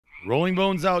Rolling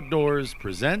Bones Outdoors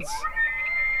presents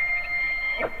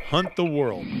Hunt the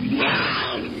World.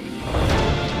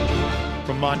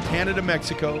 From Montana to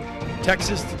Mexico,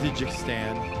 Texas to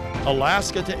Tajikistan,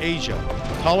 Alaska to Asia,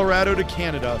 Colorado to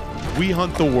Canada, we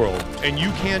hunt the world, and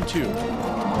you can too.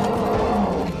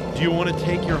 Do you want to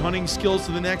take your hunting skills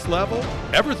to the next level?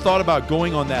 Ever thought about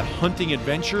going on that hunting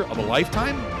adventure of a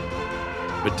lifetime,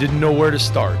 but didn't know where to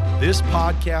start? This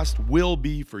podcast will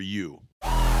be for you.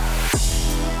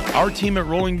 Our team at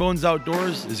Rolling Bones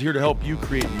Outdoors is here to help you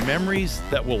create memories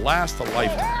that will last a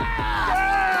lifetime.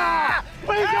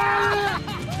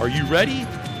 Are you ready?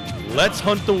 Let's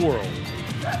hunt the world.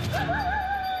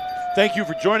 Thank you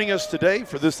for joining us today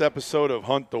for this episode of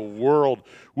Hunt the World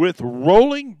with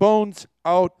Rolling Bones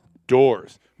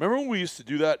Outdoors. Remember when we used to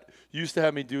do that? You used to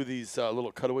have me do these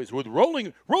little cutaways with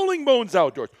Rolling Bones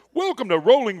Outdoors. Welcome to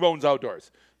Rolling Bones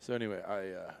Outdoors. So anyway,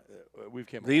 we've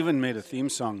came. They even made a theme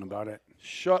song about it.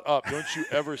 Shut up. Don't you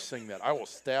ever sing that. I will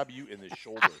stab you in the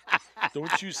shoulder.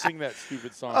 Don't you sing that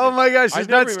stupid song. Oh, my gosh. It's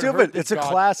not stupid. It's a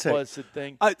classic.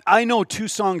 Thing. I know two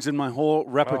songs in my whole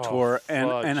repertoire,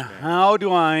 and how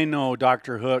do I know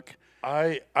Dr. Hook? So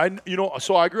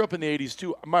I grew up in the 80s,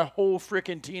 too. My whole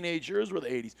freaking teenage years were the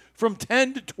 80s. From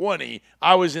 10 to 20,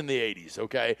 I was in the 80s,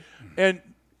 okay? And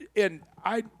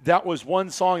that was one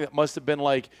song that must have been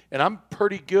like, and I'm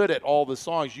pretty good at all the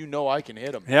songs. You know I can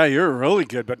hit them. Yeah, you're really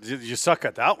good, but you suck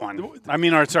at that one. I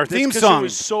mean, it's our theme song. It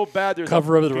was so bad. There's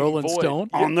cover of the Rolling Stone?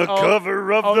 On the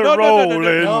cover of the Rolling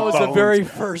Bones. No, it was the very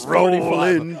first 45.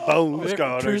 Rolling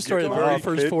Bones. True story, the very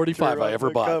first 45 I ever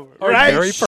bought.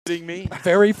 Right?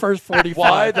 Very first 45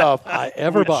 Why the I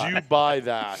ever bought. Would you buy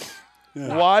that?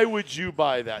 Yeah. Why would you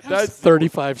buy that? That's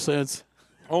 35 cents.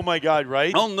 Oh, my God,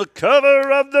 right? On the cover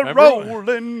of the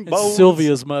Rolling Bones.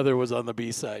 Sylvia's mother was on the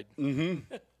B-side.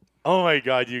 Mm-hmm. Oh, my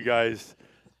God, you guys.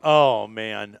 Oh,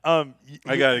 man. I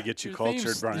got to get you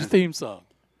cultured, Brian. Your theme song.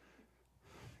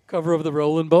 Cover of the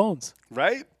Rolling Bones.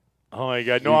 Right? Oh, my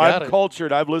God. No, I'm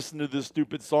cultured. I've listened to this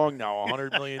stupid song now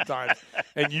 100 million times,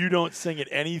 and you don't sing it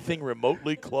anything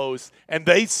remotely close, and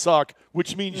they suck,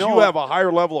 which means you have a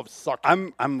higher level of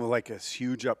sucking. I'm like a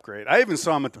huge upgrade. I even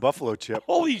saw him at the Buffalo Chip.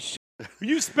 Holy shit.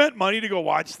 You spent money to go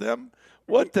watch them?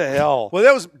 What the hell? Well,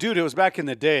 it was back in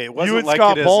the day. It wasn't you and like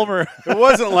Scott it is. Palmer. It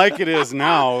wasn't like it is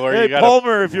now. Hey,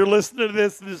 Palmer, if you're listening to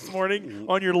this morning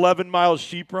on your 11-mile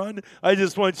sheep run, I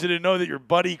just want you to know that your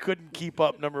buddy couldn't keep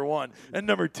up, number one. And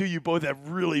number two, you both have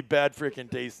really bad freaking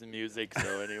taste in music.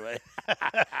 So anyway.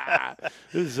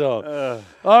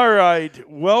 All right.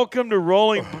 Welcome to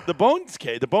the Bone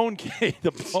Cave.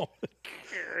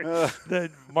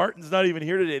 Martin's not even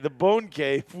here today. The Bone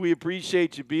Cave. We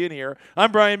appreciate you being here.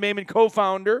 I'm Brian Mayman,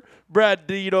 co-founder. Brad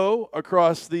Dito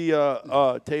across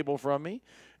the table from me.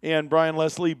 And Brian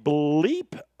Leslie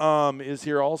Bleep is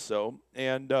here also.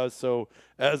 And so,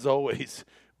 as always,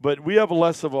 but we have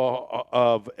less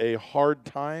of a hard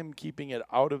time keeping it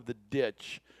out of the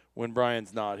ditch when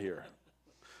Brian's not here.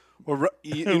 Well,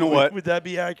 you know what? Would that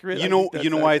be accurate? You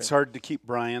know why it's hard to keep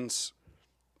Brian's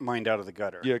mind out of the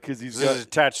gutter? Yeah, because he's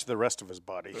attached to the rest of his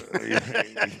body.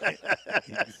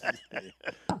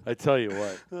 I tell you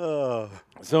what.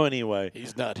 So anyway,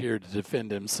 he's not here to defend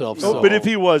himself. But if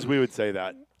he was, we would say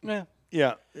that.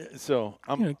 Yeah. So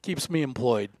keeps me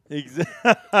employed.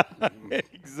 Exactly.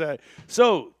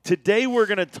 So today we're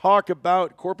going to talk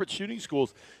about corporate shooting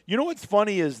schools. You know what's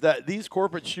funny is that these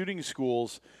corporate shooting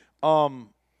schools,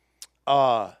 from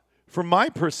my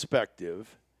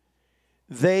perspective,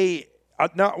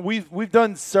 now we've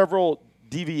done several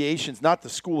deviations, not the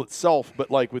school itself, but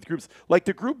like with groups, like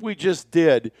the group we just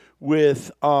did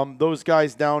with those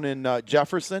guys down in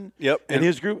Jefferson. Yep. And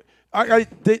his group.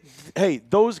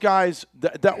 Those guys,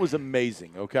 that was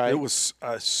amazing. Okay, it was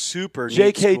a super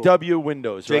JKW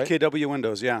Windows, right? JKW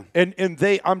Windows, yeah. And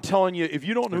I'm telling you, if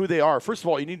you don't know who they are, first of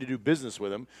all, you need to do business with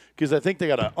them because I think they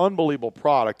got an unbelievable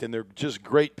product and they're just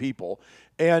great people.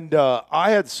 And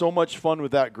I had so much fun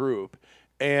with that group.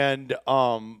 And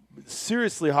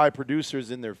seriously high producers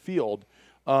in their field.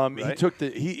 Right.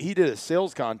 He did a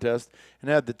sales contest and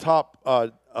had the top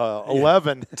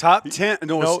 11. Top 10.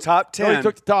 No, it was top 10. No, he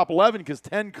took the top 11 because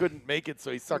 10 couldn't make it,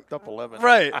 so he sucked up 11.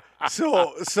 Right.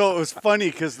 So it was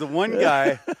funny because the one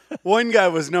guy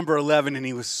was number 11, and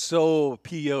he was so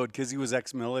PO'd because he was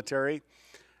ex-military.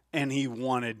 And he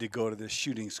wanted to go to the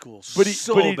shooting school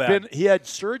bad. He had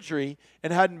surgery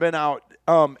and hadn't been out.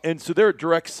 And so they're a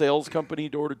direct sales company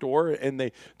door to door, and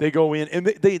they go in, and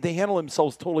they handle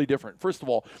themselves totally different. First of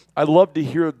all, I love to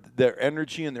hear their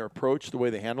energy and their approach, the way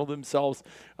they handle themselves.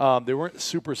 They weren't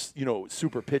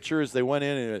super pitchers. They went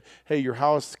in and, hey, your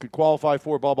house could qualify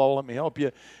for blah, blah, blah, let me help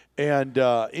you. And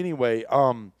anyway,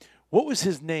 What was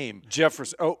his name?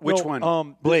 Jefferson. Oh, which No,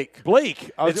 one? Blake. Blake.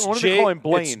 I wanted to call him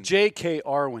Blaine. It's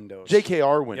JKR Windows.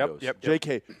 JKR Windows. Yep.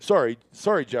 JK.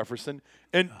 Sorry, Jefferson.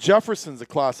 And Jefferson's a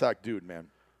class act dude, man.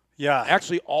 Yeah.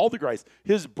 Actually, all the guys.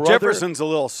 His brother. Jefferson's a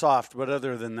little soft, but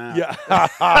other than that. Yeah.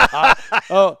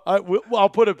 I'll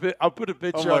put a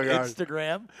picture my on God.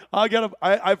 Instagram.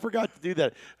 I forgot to do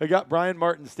that. I got Brian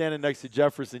Martin standing next to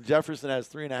Jefferson. Jefferson has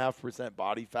 3.5%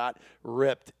 body fat,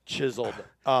 ripped, chiseled.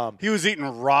 He was eating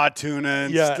raw tuna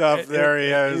and Yeah, stuff there. and He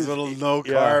has he's- a little no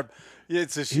yeah. carb.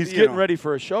 It's a, He's getting ready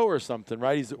for a show or something,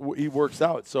 right? He works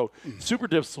out, so super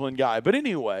disciplined guy. But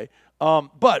anyway,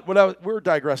 we're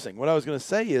digressing. What I was going to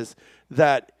say is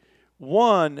that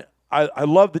one, I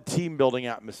love the team building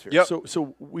atmosphere. Yep.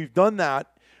 So we've done that.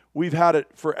 We've had it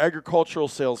for agricultural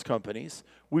sales companies.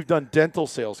 We've done dental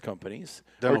sales companies,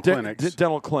 Dental clinics.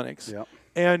 dental clinics. Yep.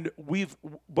 And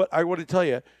but I want to tell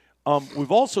you,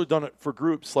 we've also done it for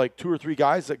groups like 2 or 3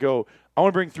 guys that go, I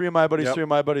want to bring 3 of my buddies, Yep. 3 of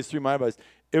my buddies, 3 of my buddies.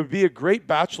 It would be a great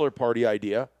bachelor party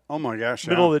idea. Oh, my gosh.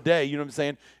 Middle of the day, you know what I'm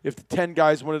saying? If the 10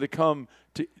 guys wanted to come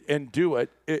and do it,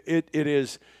 it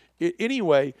is.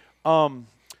 Anyway,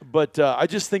 but I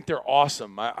just think they're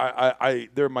awesome.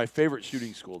 They're my favorite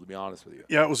shooting school, to be honest with you.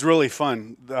 Yeah, it was really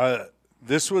fun.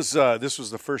 This was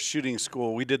the first shooting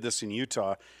school. We did this in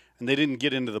Utah, and they didn't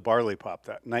get into the barley pop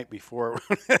that night before,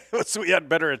 so we had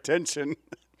better attention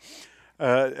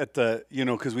at the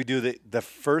because we do the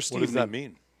first. What does evening. that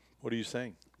mean? What are you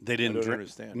saying? They didn't I don't drink.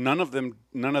 understand.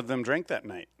 None of them drank that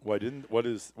night. Why didn't? What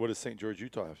does St. George,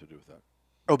 Utah have to do with that?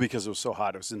 Oh, because it was so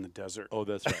hot. It was in the desert. Oh,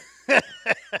 that's right.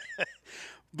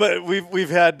 But we've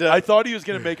had. I thought he was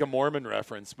going to make a Mormon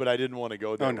reference, but I didn't want to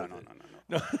go there. Oh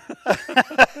no.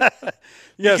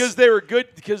 Yes. Because they were good.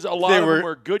 Because a lot They of were- them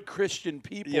were good Christian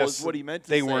people. Yes, is what he meant to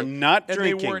they say. were not and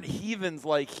drinking. they weren't heathens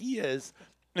like he is,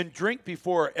 and drink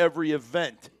before every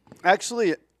event.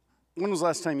 Actually, when was the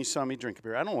last time you saw me drink a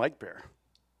beer? I don't like beer.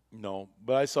 No,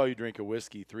 but I saw you drink a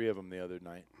whiskey, 3 of them the other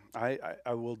night.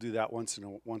 I will do that once in a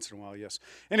while. Yes.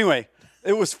 Anyway,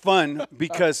 it was fun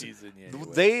because Teasing you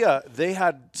anyway. they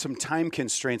had some time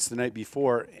constraints the night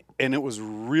before, and it was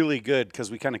really good because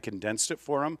we kind of condensed it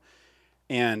for them,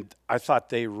 and I thought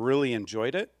they really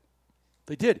enjoyed it.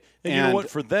 They did. And you know And- what?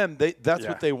 For them, that's Yeah.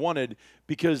 what they wanted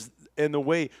because and the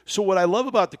way. So what I love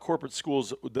about the corporate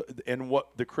schools and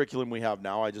what the curriculum we have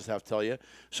now, I just have to tell you.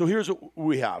 So here's what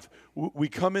we have. We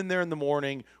come in there in the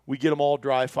morning. We get them all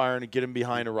dry firing and get them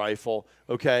behind a rifle.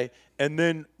 Okay, and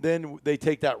then they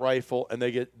take that rifle and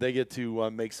they get to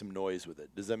make some noise with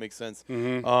it. Does that make sense?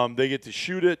 Mm-hmm. They get to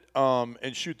shoot it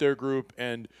and shoot their group,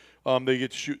 and they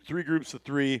get to shoot 3 groups of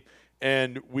 3.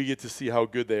 And we get to see how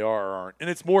good they are or aren't. And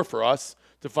it's more for us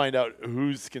to find out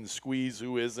who's can squeeze,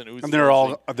 who isn't, who's And they're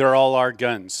all our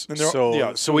guns. And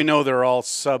they're- So we know they're all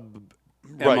sub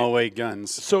Right. MOA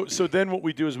guns. So then what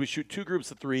we do is we shoot 2 groups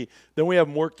of 3. Then we have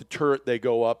them work the turret. They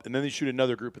go up, and then they shoot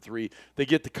another group of 3. They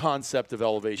get the concept of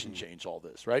elevation change, all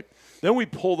this, right? Then we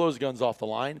pull those guns off the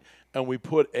line, and we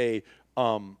put a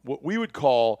what we would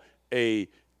call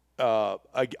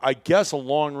I guess a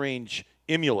long range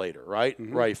emulator, right?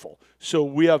 Rifle. So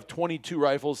we have 22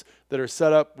 rifles that are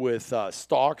set up with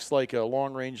stocks like our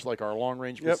long range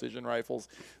precision rifles.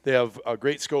 They have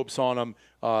great scopes on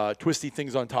them, twisty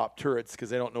things on top turrets because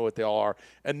they don't know what they all are.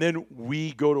 And then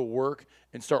we go to work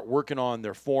and start working on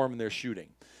their form and their shooting.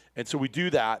 And so we do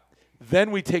that.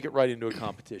 Then we take it right into a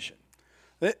competition.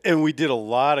 And we did a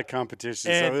lot of competitions.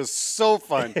 So And- it was so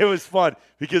fun. It was fun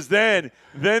because then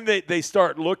they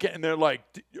start looking and they're like,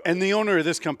 And the owner of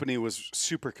this company was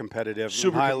super competitive,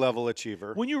 high level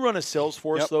achiever. when you run a sales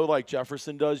force Yep. though, like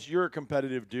Jefferson does, you're a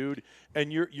competitive dude,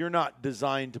 and you're not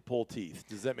designed to pull teeth.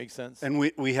 Does that make sense? And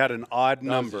we had an odd was a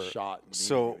number. shot. Me,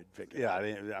 So David, pick it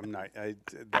yeah, I'm not.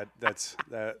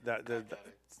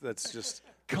 That's just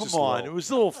come just on, low. it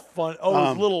was a little fun. Oh, it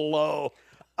was a little low.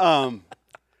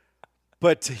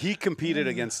 But he competed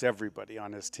against everybody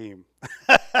on his team.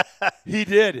 He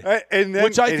did, And then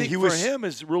which I and think he for was, him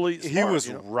is really smart, he was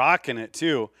you know? rocking it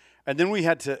too. And then we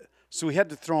had to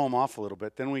throw him off a little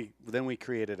bit. Then we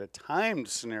created a timed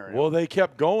scenario. Well, they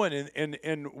kept going,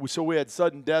 and so we had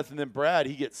sudden death, and then Brad,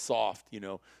 he gets soft. You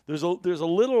know, there's a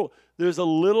little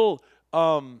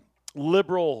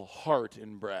liberal heart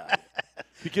in Brad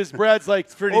because Brad's like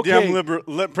pretty damn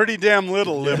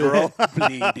little liberal.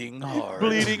 Bleeding hard.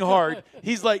 bleeding heart.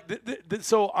 He's like,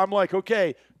 so I'm like,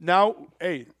 okay, now,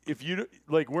 hey, if you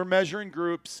like, we're measuring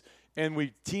groups and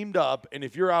we teamed up, and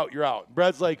if you're out, you're out.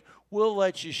 Brad's like, we'll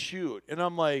let you shoot, and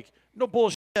I'm like, no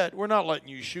bullshit. We're not letting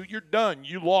you shoot. You're done.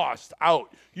 You lost.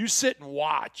 Out. You sit and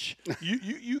watch.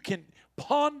 You can.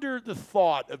 Ponder the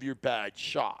thought of your bad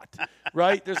shot,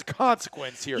 right? There's a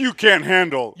consequence here. You can't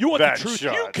handle You want bad the truth?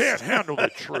 shots. You can't handle the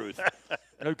truth.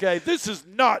 Okay, this is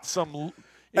not some.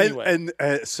 Anyway, And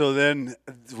so then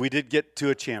we did get to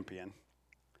a champion.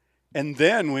 And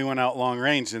then we went out long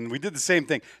range, and we did the same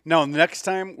thing. Now, next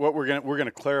time, what we're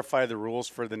gonna clarify the rules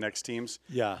for the next teams.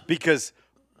 Yeah. Because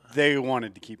they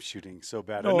wanted to keep shooting so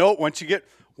bad. No. No,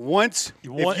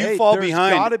 if you fall there's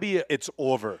behind, gotta be it's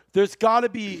over. there's got to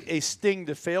be a sting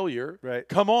to failure. Right.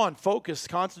 Come on, focus,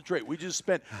 concentrate. We just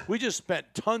spent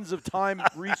tons of time,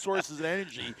 resources, and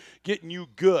energy getting you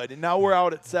good, and now we're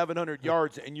out at 700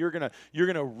 yards, and you're gonna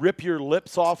rip your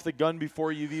lips off the gun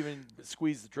before you've even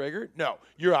squeezed the trigger. No,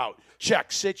 you're out.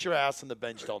 Check. Sit your ass on the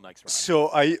bench till next round. So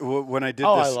when I did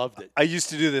Oh, this, I loved it. I used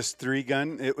to do this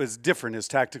 3-gun. It was different, his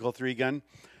tactical 3-gun,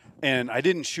 and I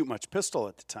didn't shoot much pistol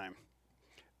at the time.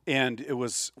 And it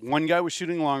was one guy was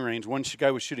shooting long range, one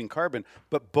guy was shooting carbon,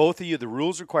 but both of you, the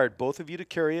rules required both of you to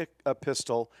carry a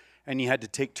pistol, and you had to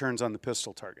take turns on the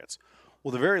pistol targets.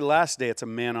 Well, the very last day, it's a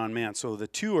man-on-man. So the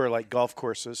two are like golf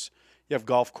courses. You have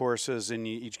golf courses, and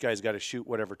each guy's got to shoot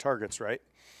whatever targets, right?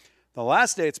 The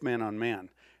last day, it's man-on-man.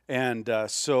 And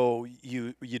so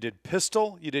you did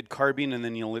pistol, you did carbine, and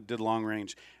then you did long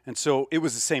range. And so it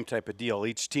was the same type of deal.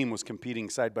 Each team was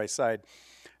competing side by side.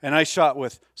 And I shot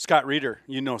with Scott Reeder.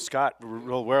 You know Scott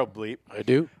real well, Bleep. I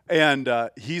do. And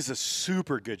he's a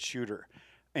super good shooter.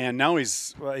 And now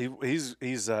he's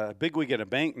a bigwig at a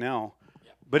bank now.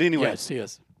 But anyway, Yes, he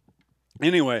is.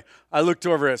 Anyway, I looked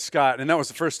over at Scott, and that was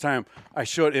the first time I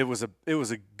showed. It was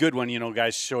a good one. You know,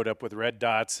 guys showed up with red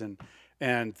dots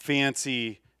and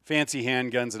fancy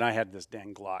handguns, and I had this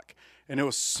dang Glock. And it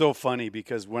was so funny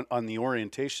because when on the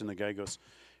orientation, the guy goes,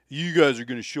 "You guys are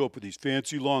going to show up with these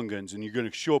fancy long guns, and you're going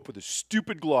to show up with a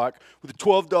stupid Glock with a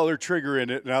 $12 trigger in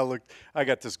it." And I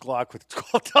got this Glock with a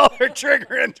 $12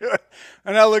 trigger into it.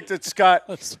 And I looked at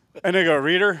Scott, and I go,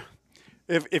 "Reeder,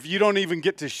 if you don't even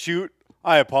get to shoot,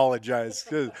 I apologize."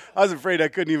 'Cause I was afraid I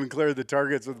couldn't even clear the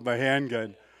targets with my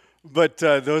handgun. But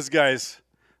those guys,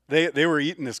 they were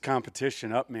eating this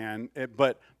competition up, man.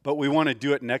 But we want to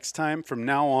do it next time. From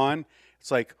now on,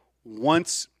 it's like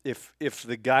once if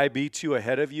the guy beats you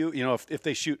ahead of you, you know, if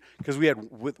they shoot, because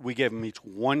we gave them each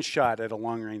one shot at a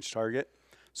long range target,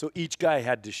 so each guy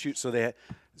had to shoot.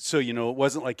 So you know, it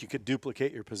wasn't like you could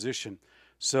duplicate your position.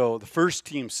 So the first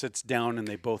team sits down and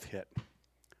they both hit.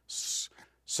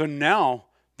 So now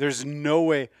there's no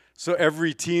way. So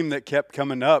every team that kept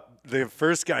coming up, the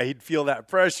first guy, he'd feel that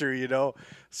pressure, you know.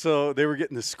 So they were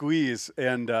getting the squeeze,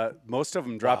 and most of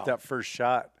them dropped that first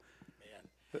shot.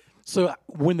 So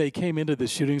when they came into the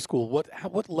shooting school, what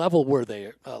level were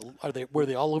they? Were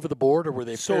they all over the board, or were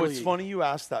they? So fairly... it's funny you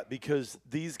asked that because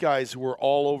these guys were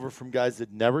all over, from guys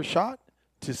that never shot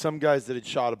to some guys that had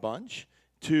shot a bunch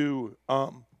to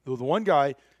the one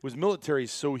guy was military,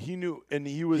 so he knew, and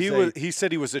he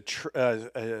said he was an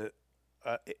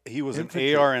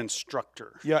infantry. AR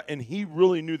instructor. Yeah, and he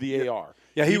really knew the AR.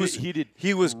 Yeah, he was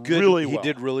good. Really he well.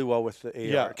 did really well with the AR.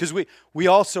 Yeah. Because we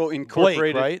also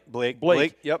incorporated Blake.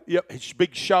 Yep.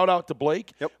 Big shout out to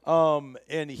Blake. Yep.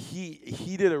 And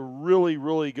he did a really,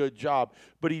 really good job,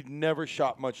 but he never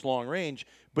shot much long range,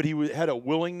 but he had a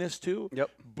willingness to. Yep.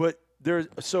 But there's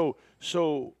so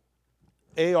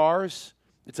ARs,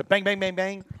 it's a bang, bang, bang,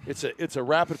 bang. It's a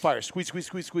rapid fire. Squeeze, squeeze,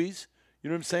 squeeze, squeeze. You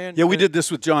know what I'm saying? Yeah, we did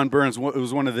this with John Burns. It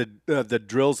was one of the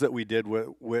drills that we did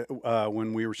when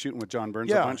we were shooting with John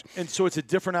Burns a bunch. And so it's a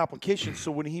different application.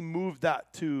 So when he moved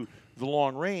that to the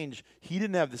long range, he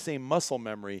didn't have the same muscle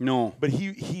memory. No. But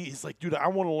he's like, dude, I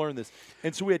want to learn this.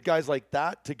 And so we had guys like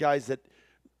that to guys that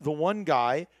the one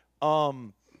guy,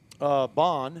 Bon,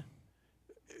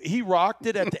 he rocked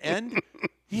it at the end.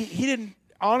 He didn't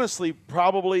honestly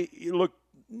probably look.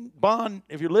 Bon,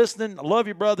 if you're listening, I love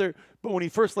you, brother. But when he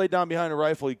first laid down behind a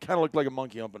rifle, he kind of looked like a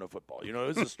monkey humping a football. You know,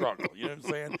 it was a struggle. You know what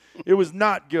I'm saying? It was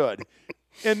not good.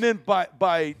 And then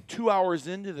by 2 hours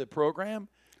into the program,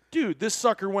 dude, this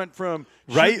sucker went from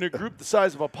shooting a group the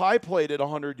size of a pie plate at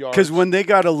 100 yards. Because when they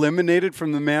got eliminated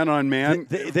from the man-on-man,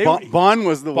 Bon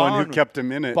was the one who kept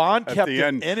him in it. Bon at kept the him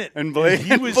end. in it. And Blake,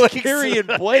 he was carrying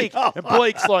Blake. And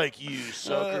Blake's like, you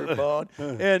sucker, Bon.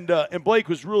 And Blake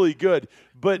was really good.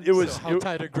 But it was. So how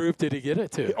tight a group did he get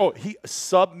it to? Oh, he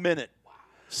sub-minute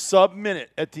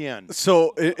at the end.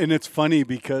 So, and it's funny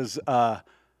because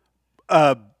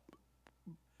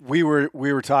we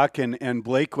were talking, and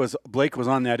Blake was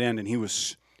on that end, and he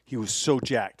was so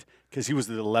jacked because he was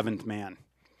the 11th man,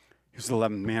 He was the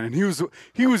 11th man, and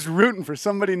he was rooting for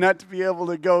somebody not to be able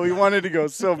to go. He wanted to go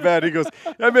so bad. He goes,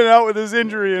 "I've been out with this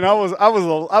injury, and I was the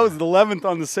 11th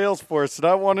on the sales force, and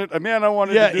I wanted to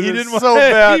do this so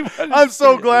bad. I'm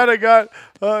so glad I got."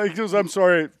 He goes, "I'm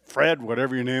sorry, Fred,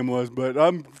 whatever your name was, but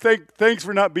thanks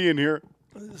for not being here."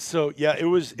 So yeah, it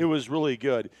was really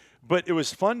good, but it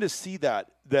was fun to see that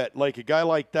like a guy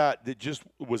like that just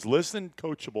was listened,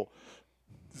 coachable,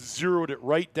 zeroed it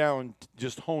right down,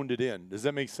 just honed it in. Does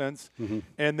that make sense? Mm-hmm.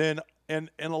 And then and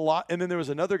there was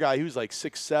another guy who was like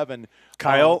 6'7",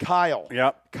 Kyle.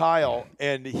 Yep. Kyle,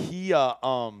 and he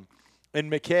and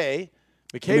McKay.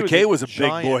 McKay was a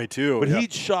giant, big boy too, but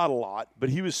he'd shot a lot. But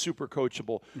he was super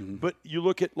coachable. Mm-hmm. But you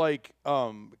look at like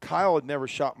Kyle had never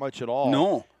shot much at all.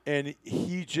 No. And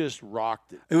he just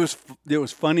rocked it. It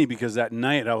was funny because that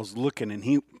night I was looking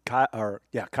and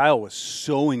Kyle was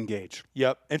so engaged.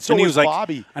 Yep. And so he was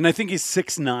Bobby. Like, and I think he's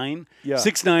 6'9". Yeah.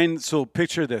 6'9". So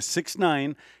picture this: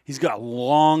 6'9". He's got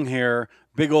long hair,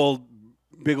 big old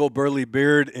burly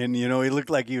beard, and he looked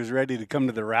like he was ready to come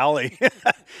to the rally.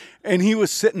 And he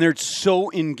was sitting there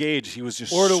so engaged. He was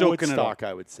just or to soaking Woodstock, it up.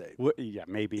 I would say. Yeah,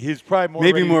 maybe. He's probably more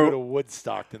ready to go to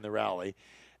Woodstock than the rally.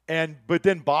 But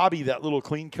then Bobby, that little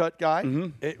clean cut guy,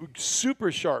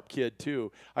 super sharp kid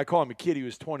too. I call him a kid. He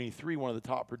was 23, one of the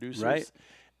top producers. Right.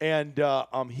 And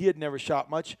he had never shot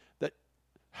much. That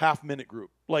half-minute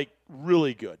group, like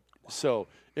really good. So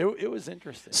it was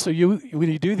interesting. So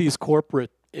when you do these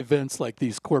corporate events like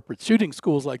these corporate shooting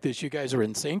schools like this, you guys are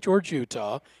in St. George,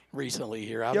 Utah recently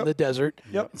here out in the desert,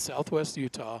 in southwest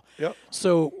Utah. Yep.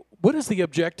 So what is the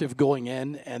objective going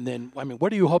in? And then,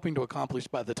 what are you hoping to accomplish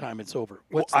by the time it's over?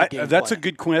 What's the game That's plan? a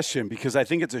good question because I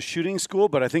think it's a shooting school,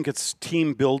 but I think it's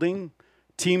team building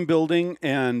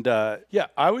and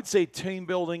I would say team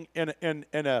building and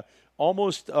a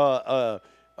almost I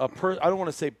don't want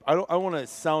to say I want to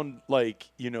sound like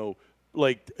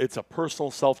like it's a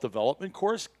personal self-development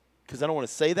course because I don't want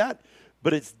to say that,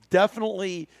 but it's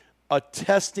definitely a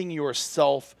testing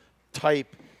yourself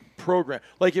type program.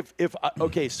 Like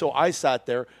so I sat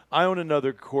there. I own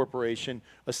another corporation,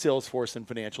 a Salesforce and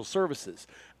financial services.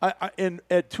 And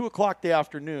at 2:00 the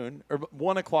afternoon or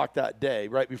 1:00 that day,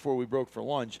 right before we broke for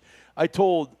lunch, I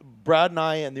told Brad and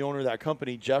I and the owner of that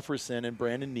company, Jefferson and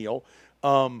Brandon Neal,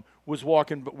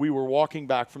 we were walking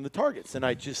back from the targets, and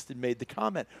I just had made the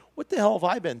comment, what the hell have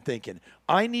I been thinking?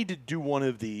 I need to do one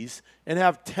of these and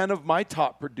have 10 of my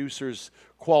top producers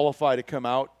qualify to come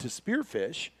out to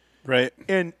spearfish. Right.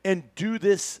 And do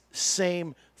this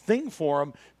same thing for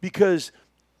them because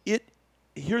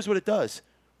here's what it does.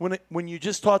 When you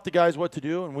just taught the guys what to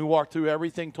do and we walked through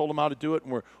everything, told them how to do it,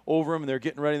 and we're over them and they're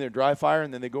getting ready, and they're dry fire,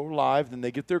 and then they go live, then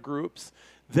they get their groups.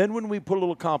 Then when we put a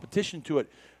little competition to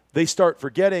it, they start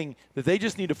forgetting that they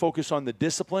just need to focus on the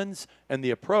disciplines and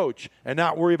the approach and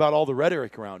not worry about all the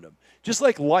rhetoric around them. Just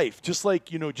like life, just like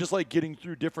getting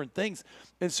through different things.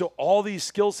 And so all these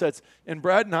skill sets, and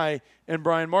Brad and I and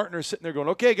Brian Martin are sitting there going,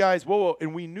 okay, guys, whoa.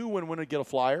 And we knew when to get a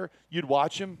flyer. You'd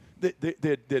watch them. They'd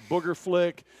booger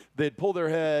flick. They'd pull their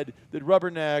head. They'd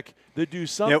rubberneck. They'd do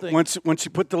something. Yeah, once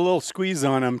you put the little squeeze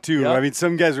on them, too. Yep. I mean,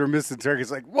 some guys were missing targets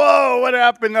like, whoa, what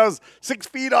happened? That was 6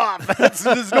 feet off.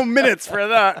 There's no minutes for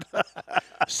that.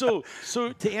 So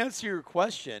to answer your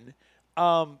question,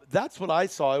 that's what I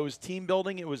saw. It was team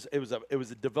building. It was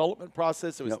a development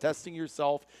process. It was testing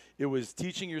yourself. It was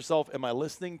teaching yourself. Am I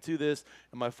listening to this?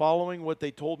 Am I following what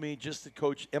they told me just to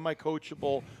coach? Am I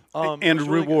coachable? And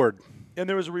reward. And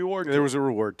there was a reward. There was a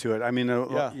reward to it. I mean,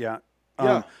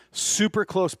 super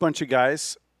close bunch of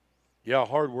guys. Yeah,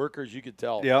 hard workers. You could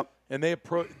tell. Yep. And they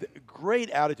great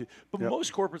attitude. But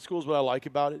most corporate schools, what I like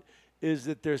about it is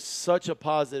that there's such a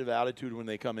positive attitude when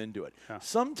they come into it. Yeah.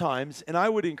 Sometimes, and I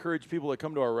would encourage people that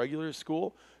come to our regular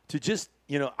school to just,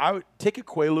 I would take a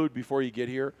Quaalude before you get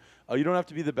here. You don't have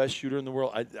to be the best shooter in the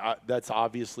world. That's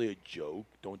obviously a joke.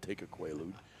 Don't take a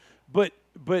Quaalude. But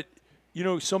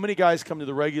so many guys come to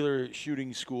the regular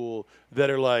shooting school that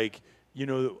are like, I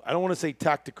don't want to say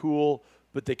tactical,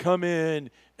 but they come in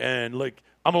and like,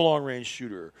 I'm a long range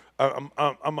shooter. I'm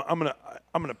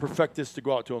gonna perfect this to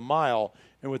go out to a mile.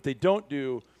 And what they don't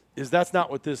do is that's not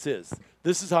what this is.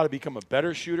 This is how to become a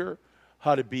better shooter,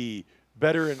 how to be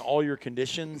better in all your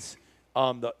conditions.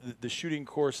 The shooting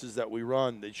courses that we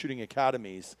run, the shooting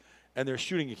academies, and they're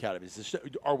shooting academies.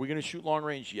 Are we going to shoot long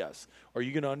range? Yes. Are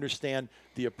you going to understand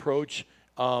the approach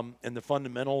and the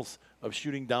fundamentals of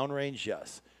shooting downrange?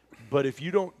 Yes. But if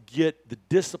you don't get the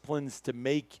disciplines to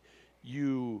make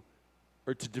you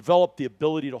or to develop the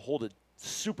ability to hold a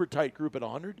super tight group at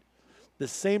 100, the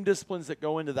same disciplines that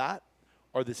go into that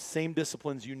are the same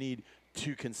disciplines you need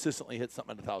to consistently hit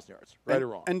something at 1,000 yards, right or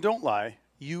wrong. And don't lie.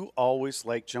 You always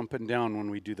like jumping down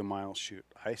when we do the mile shoot.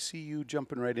 I see you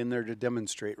jumping right in there to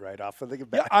demonstrate right off of the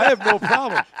bat. Yeah, I have no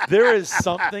problem. There is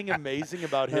something amazing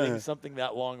about hitting something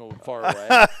that long or far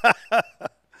away.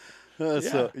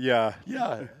 Yeah.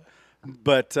 Yeah.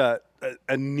 But a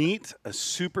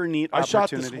super neat I shot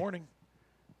opportunity. this morning.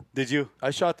 Did you?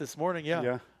 I shot this morning, yeah.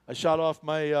 Yeah. I shot off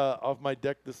my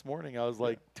deck this morning. I was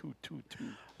like, 2.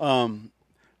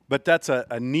 But that's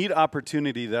a neat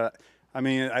opportunity that, I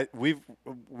mean,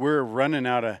 we're running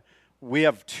out of, we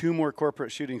have 2 more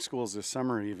corporate shooting schools this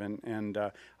summer even, and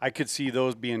I could see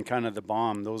those being kind of the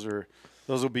bomb. Those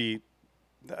will be,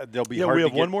 they'll be hard we to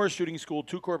have get. one more shooting school,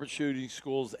 2 corporate shooting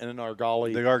schools, and an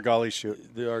Argali. The Argali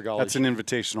shoot. The Argali. That's an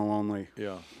invitational only.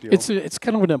 Yeah. Deal. It's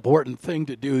kind of an important thing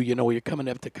to do. You know, you're coming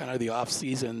up to kind of the off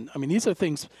season. I mean, these are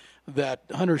things that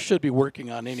hunters should be working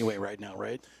on anyway right now,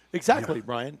 right? Exactly,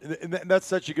 Brian. And that's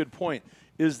such a good point.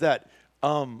 Is that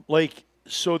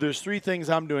so? There's 3 things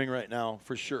I'm doing right now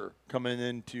for sure coming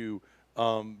into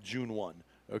June 1.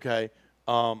 Okay,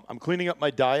 I'm cleaning up my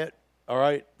diet. All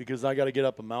right, because I got to get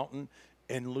up a mountain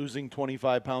and losing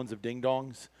 25 pounds of ding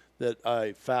dongs that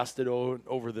I fasted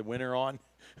over the winter on.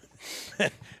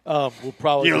 We'll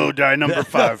probably Yellow dye number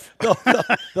 5.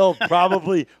 they'll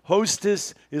probably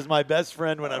Hostess is my best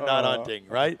friend when I'm not hunting,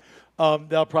 right?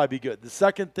 That'll probably be good. The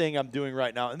second thing I'm doing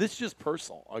right now, and this is just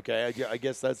personal, okay? I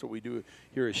guess that's what we do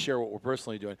here is share what we're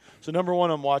personally doing. So number 1,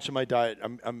 I'm watching my diet.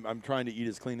 I'm trying to eat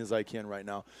as clean as I can right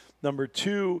now. Number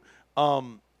 2,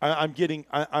 I'm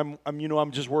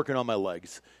just working on my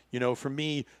legs. You know, for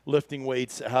me, lifting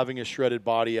weights, having a shredded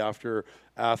body after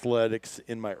athletics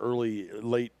in my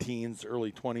late teens,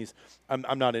 early 20s,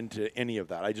 I'm not into any of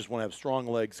that. I just want to have strong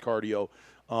legs, cardio,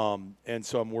 and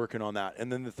so I'm working on that.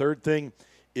 And then the third thing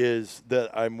is that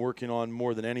I'm working on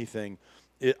more than anything.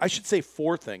 I should say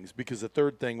 4 things because the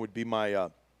third thing would be my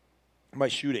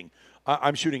shooting.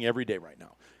 I'm shooting every day right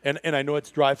now. And I know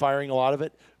it's dry firing a lot of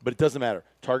it, but it doesn't matter.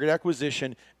 Target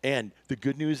acquisition, and the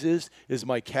good news is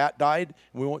my cat died.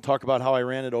 We won't talk about how I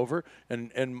ran it over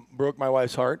and broke my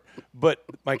wife's heart, but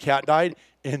my cat died,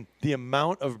 and the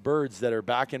amount of birds that are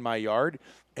back in my yard,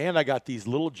 and I got these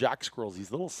little jack squirrels,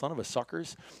 these little son of a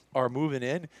suckers, are moving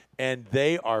in, and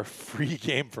they are free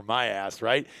game for my ass,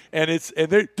 right? And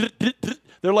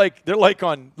they're like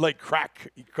on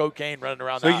crack cocaine running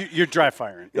around. So you're dry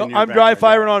firing. I'm dry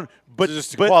firing on, but so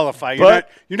just to but, qualify, but,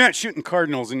 you're not shooting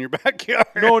cardinals in your backyard.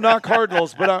 No, not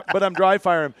cardinals, but I'm dry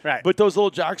firing. Right. But those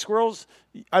little jack squirrels,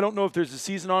 I don't know if there's a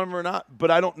season on them or not.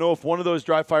 But I don't know if one of those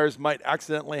dry fires might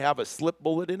accidentally have a slip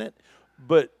bullet in it.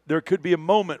 But there could be a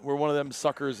moment where one of them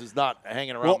suckers is not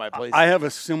hanging around my place. I have a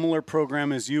similar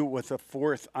program as you. With a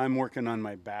 4th, I'm working on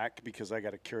my back because I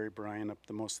got to carry Brian up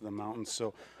the most of the mountains.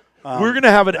 So we're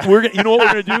gonna have it. You know what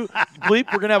we're gonna do,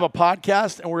 Bleep? We're gonna have a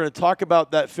podcast and we're gonna talk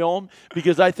about that film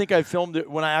because I think I filmed it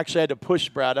when I actually had to push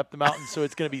Brad up the mountain. So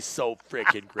it's gonna be so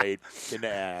freaking great.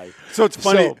 So it's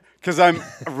funny because I'm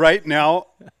right now.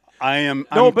 I'm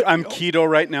keto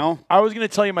right now. I was gonna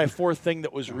tell you my 4th thing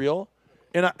that was real.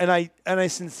 And I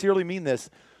sincerely mean this.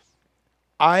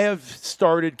 I have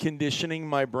started conditioning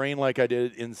my brain like I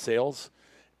did in sales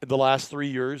the last 3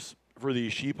 years for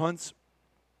these sheep hunts.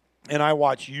 And I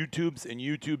watch YouTubes and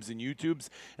YouTubes and YouTubes,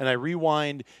 and I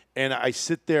rewind and I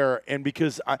sit there, and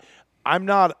because I'm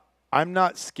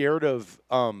not scared of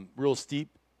real steep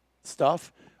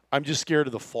stuff. I'm just scared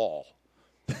of the fall.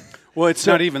 Well, it's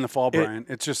not even the fall, Brian.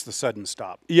 It's just the sudden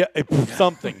stop. Yeah,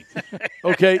 something.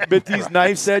 Okay, but these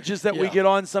knife edges that we get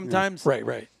on sometimes.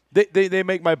 Right. They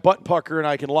make my butt pucker and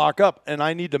I can lock up, and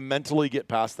I need to mentally get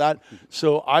past that.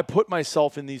 So I put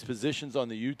myself in these positions on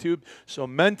the YouTube. So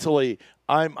mentally,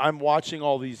 I'm watching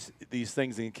all these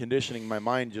things and conditioning my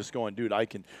mind, just going, dude,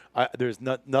 there's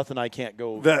nothing I can't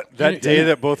go. That day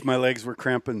that both my legs were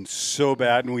cramping so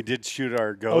bad, and we did shoot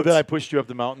our goats. Oh, that I pushed you up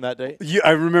the mountain that day? Yeah, I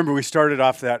remember we started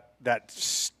off that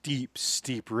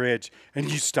steep ridge,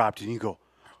 and you stopped and you go,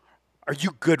 "Are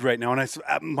you good right now?" And I said,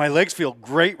 "My legs feel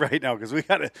great right now because we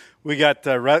drank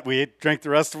the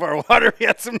rest of our water. We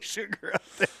had some sugar up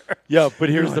there." Yeah, but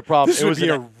here's the problem. This would be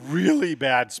a really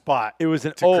bad spot. It was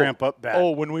cramp up bad. Oh,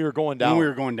 when we were going down.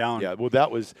 Yeah, well, that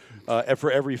was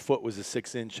for every foot was a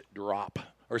 6-inch drop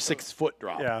or 6-foot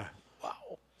drop. Yeah.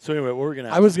 Wow. So anyway, what we're gonna.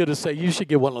 I was going to say you should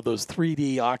get one of those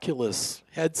 3D Oculus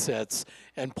headsets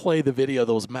and play the video of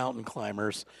those mountain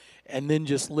climbers, and then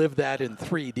just live that in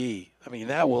 3D. I mean,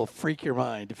 that will freak your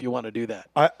mind if you want to do that.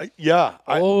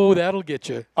 That'll That'll get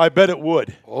you. I bet it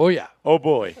would. Oh, yeah. Oh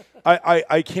boy.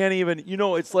 I can't even. You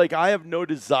know, it's like I have no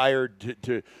desire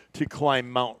to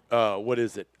climb Mount. What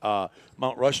is it?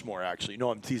 Mount Rushmore. Actually,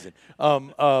 no, I'm teasing.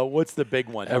 What's the big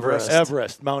one?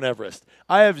 Everest. Mount Everest.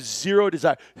 I have zero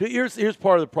desire. Here's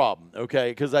part of the problem.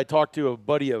 Okay, because I talked to a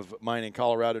buddy of mine in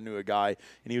Colorado, knew a guy,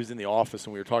 and he was in the office,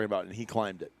 and we were talking about it, and he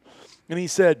climbed it. And he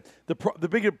said the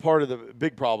big part of the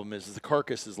big problem is the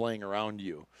carcass is laying around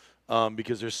you,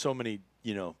 because there's so many.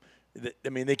 You know, I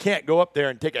mean, they can't go up there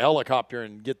and take a helicopter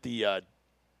and get the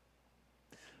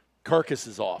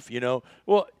carcasses off. You know,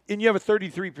 well, and you have a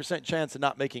 33% chance of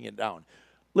not making it down.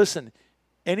 Listen,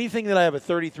 anything that I have a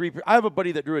 33%, I have a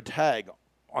buddy that drew a tag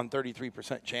on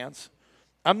 33% chance.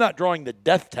 I'm not drawing the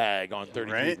death tag on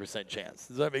 33% chance.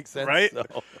 Does that make sense? Right?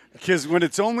 So. Because when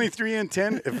it's only 3 in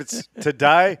 10, if it's to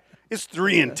die, it's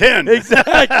 3 in 10.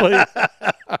 Exactly.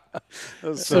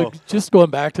 So just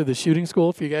going back to the shooting school,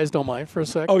 if you guys don't mind for a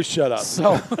sec. Oh, shut up.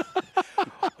 So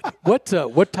what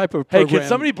type of Hey, program? can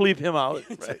somebody bleep him out?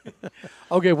 Right.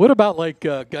 Okay, what about like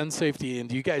gun safety, and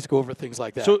do you guys go over things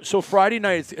like that? So Friday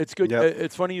night, it's good. Yep.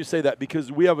 It's funny you say that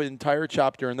because we have an entire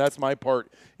chapter, and that's my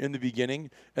part in the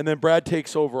beginning, and then Brad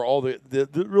takes over all the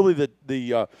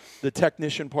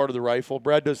technician part of the rifle.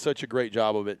 Brad does such a great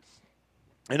job of it.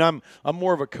 And I'm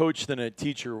more of a coach than a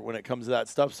teacher when it comes to that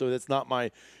stuff. So it's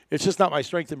just not my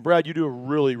strength. And Brad, you do a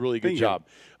really, really good job.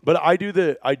 But I do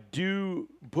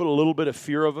put a little bit of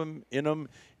fear of them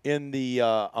in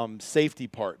the safety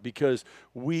part because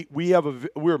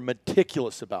we're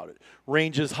meticulous about it.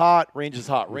 Range is hot, range is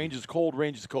hot. Range is cold,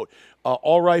 range is cold.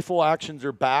 All rifle actions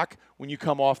are back when you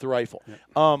come off the rifle.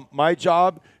 Yep. My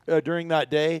job during that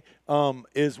day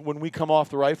is when we come off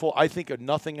the rifle, I think of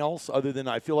nothing else other than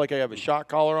I feel like I have a shot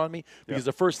collar on me because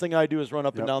the first thing I do is run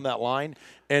up and down that line.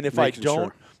 And if I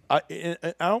don't, I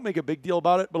don't make a big deal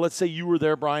about it, but let's say you were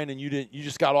there, Brian, and you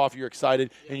just got off, you're excited,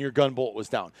 and your gun bolt was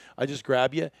down. I just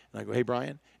grab you, and I go, hey,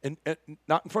 Brian, and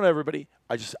not in front of everybody.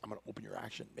 I'm going to open your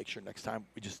action. Make sure next time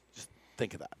we just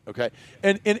think of that, okay?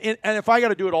 And if I got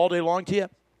to do it all day long to you,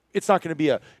 it's not going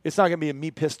to be a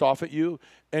me pissed off at you,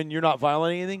 and you're not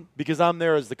violating anything because I'm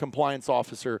there as the compliance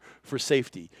officer for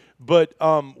safety. But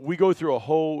we go through a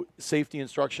whole safety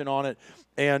instruction on it,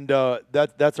 and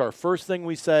that's our first thing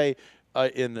we say.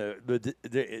 To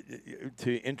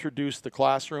introduce the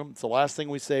classroom. It's the last thing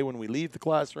we say when we leave the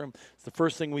classroom. It's the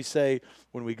first thing we say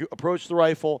when we approach the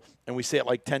rifle, and we say it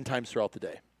like 10 times throughout the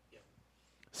day.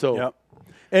 So,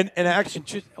 and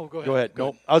actually, go ahead. Go ahead.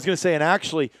 No, I was going to say, and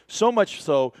actually, so much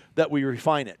so that we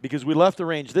refine it because we left the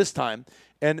range this time,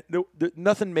 and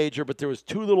nothing major, but there was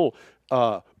 2 little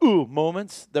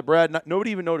moments that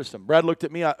nobody even noticed them. Brad looked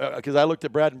at me because I looked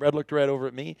at Brad, and Brad looked right over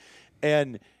at me,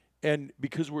 and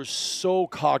because we're so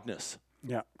cognizant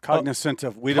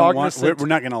of we're not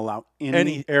going to allow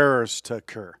any errors to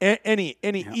occur. Any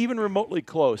even remotely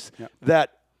close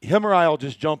that him or I will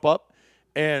just jump up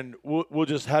and we'll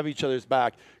just have each other's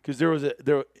back because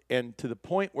and to the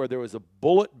point where there was a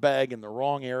bullet bag in the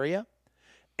wrong area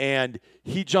and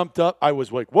he jumped up. I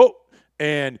was like, whoa.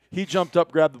 And he jumped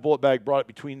up, grabbed the bullet bag, brought it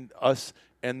between us,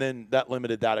 and then that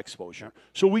limited that exposure.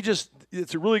 So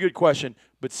it's a really good question,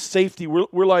 but safety,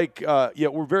 we're like,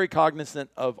 we're very cognizant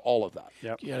of all of that.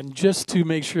 Yep. Yeah, and just to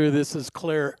make sure this is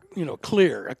clear,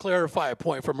 clarify a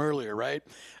point from earlier, right?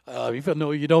 Even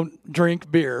though you don't drink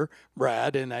beer,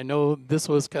 Brad, and I know this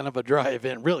was kind of a dry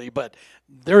event, really, but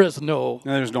there's no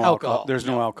alcohol. There's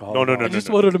no alcohol. No. I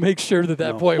just wanted to make sure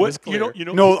that point was clear.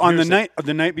 No, on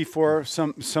the night before,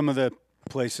 some of the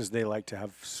places they like to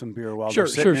have some beer while they're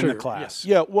sitting in the class.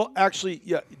 Yeah, well, actually,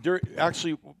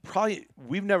 probably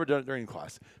we've never done it during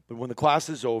class, but when the class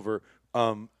is over,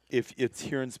 if it's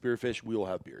here in Spearfish, we will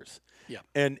have beers. Yeah.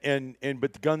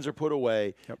 But the guns are put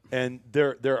away, and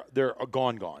they're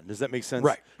gone. Does that make sense?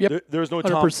 Right. Yep. There's no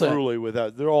 100%. tomfoolery with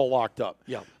that. They're all locked up.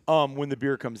 Yeah. When the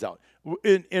beer comes out.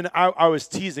 And I was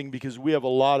teasing because we have a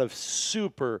lot of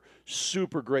super,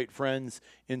 super great friends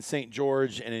in St.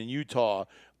 George and in Utah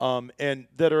and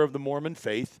that are of the Mormon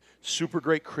faith, super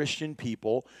great Christian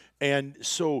people. And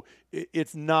so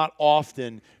it's not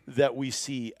often that we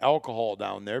see alcohol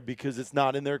down there because it's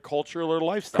not in their culture or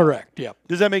lifestyle. Correct, yeah.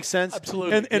 Does that make sense?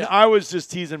 Absolutely. And I was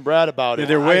just teasing Brad about it.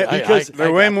 They're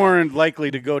way more likely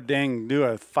to go do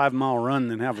a 5-mile run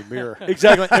than have a beer.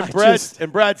 Exactly.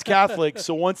 And Brad's Catholic,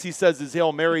 so once he says his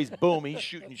Hail Marys, boom, he's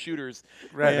shooting shooters.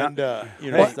 Right. And, I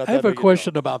have a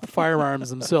question about the firearms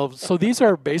themselves. So these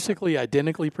are basically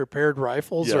identically prepared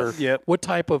rifles, or what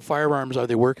type of firearms are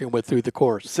they working with through the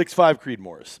course? 6.5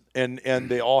 Creedmoors, and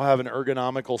they all have an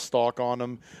ergonomical stock on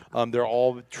them. They're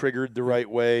all triggered the right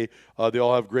way. They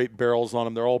all have great barrels on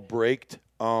them. They're all braked.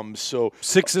 So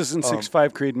Sixes and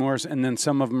 6.5 Creedmoors, and then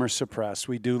some of them are suppressed.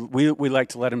 We like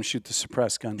to let them shoot the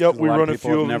suppressed guns. Yep, 'cause we lot run a of people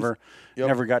few have of 'em. never Yep.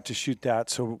 never got to shoot that.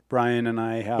 So Brian and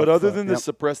I have. But other than the yep.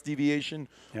 suppressed deviation,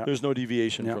 Yep. there's no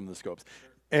deviation Yep. from the scopes.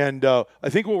 And I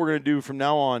think what we're going to do from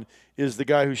now on is the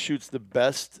guy who shoots the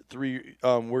best three,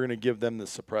 we're going to give them the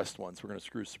suppressed ones. We're going to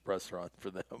screw suppressor on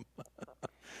for them.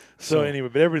 So anyway,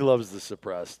 but everybody loves the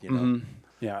suppressed, you know.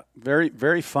 Yeah, very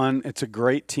very fun. It's a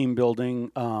great team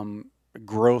building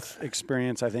growth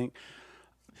experience, I think.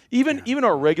 Even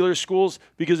our regular schools,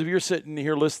 because if you're sitting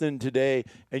here listening today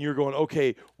and you're going,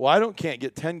 okay, well, can't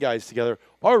get 10 guys together.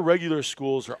 Our regular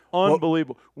schools are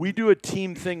unbelievable. We do a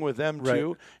team thing with them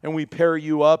too, and we pair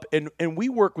you up, and we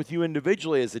work with you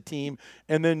individually as a team,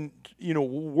 and then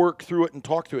work through it and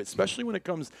talk through it, especially when it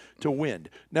comes to wind.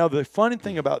 Now, the funny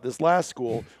thing about this last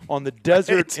school, on the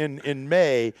desert in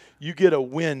May, you get a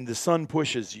wind, the sun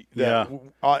pushes that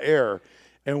air.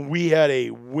 And we had a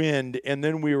wind, and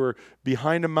then we were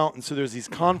behind a mountain, so there's these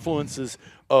confluences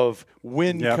of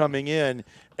wind coming in,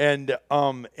 and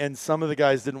some of the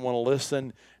guys didn't want to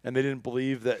listen, and they didn't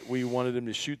believe that we wanted them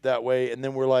to shoot that way, and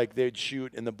then we're like, they'd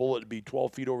shoot, and the bullet would be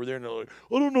 12 feet over there, and they're like,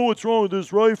 I don't know what's wrong with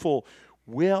this rifle.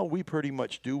 Well, we pretty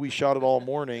much do. We shot it all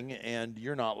morning, and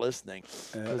you're not listening.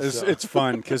 It's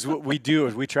fun because what we do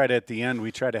is we try to, at the end,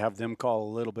 we try to have them call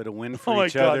a little bit of wind for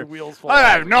each other. Wheels fall I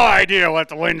off. have no idea what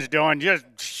the wind's doing. Just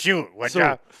shoot.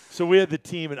 So we had the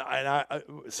team, and I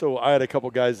had a couple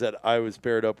guys that I was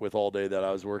paired up with all day that I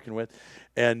was working with,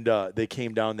 and they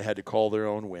came down. They had to call their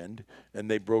own wind, and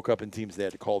they broke up in teams. They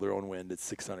had to call their own wind at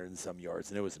 600 and some yards,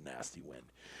 and it was a nasty wind.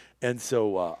 And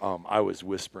so I was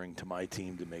whispering to my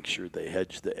team to make sure they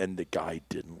hedged and the guy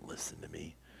didn't listen to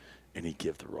me, and he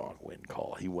gave the wrong wind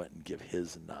call. He went and give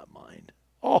his and not mine.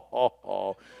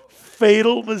 Oh,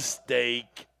 fatal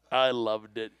mistake. I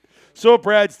loved it. So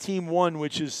Brad's team won,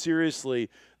 which is seriously,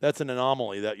 that's an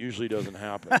anomaly. That usually doesn't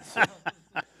happen. So.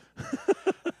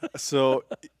 So,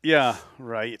 yeah,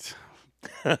 right.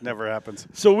 Never happens.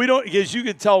 So we don't, as you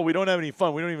can tell, we don't have any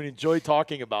fun. We don't even enjoy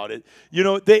talking about it.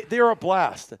 They're a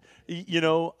blast.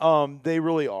 They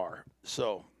really are.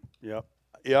 So, Yep.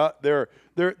 yeah, they're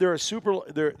a super.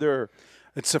 They're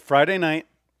It's a Friday night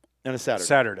and a Saturday.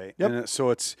 Saturday. Yep. And so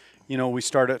it's, we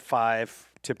start at 5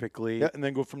 typically. Yeah, and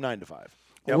then go from 9 to 5.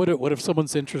 Yep. What if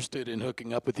someone's interested in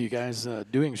hooking up with you guys,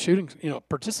 doing shooting,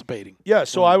 participating? Yeah,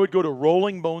 so I would go to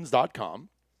rollingbones.com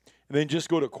and then just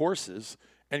go to courses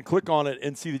and click on it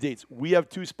and see the dates. We have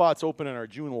 2 spots open on our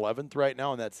June 11th right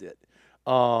now, and that's it.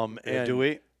 And do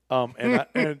we? And I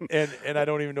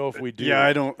don't even know if we do. Yeah,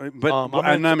 I don't. But I'm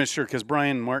gonna not sure because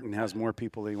Brian Martin has more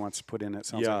people that he wants to put in. It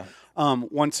sounds Yeah. like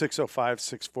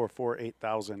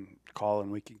 1-605-644-8000. Call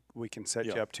and we can set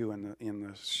you Yeah. up too in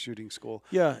the shooting school.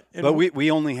 Yeah, and But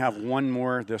we only have one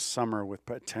more this summer with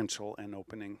potential and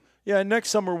opening. Yeah, next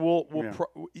summer we'll Yeah.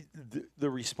 the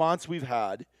response we've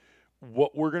had.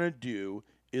 What we're gonna do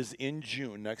is in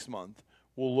June next month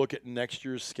we'll look at next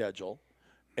year's schedule,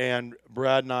 and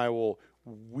Brad and I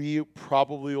we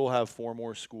probably will have 4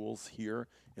 more schools here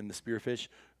in the Spearfish,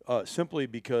 simply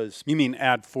because You mean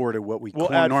add 4 to what we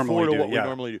we'll add normally 4 to do? what we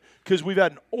normally do, because we've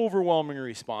had an overwhelming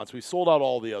response. We sold out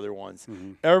all the other ones.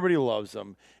 Mm-hmm. Everybody loves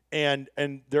them, and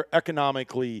they're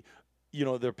economically,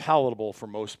 they're palatable for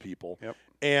most people. Yep.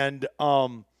 And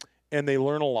they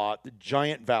learn a lot. The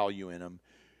giant value in them.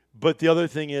 But the other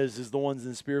thing is the ones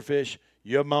in Spearfish.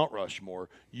 You have Mount Rushmore.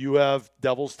 You have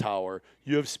Devil's Tower.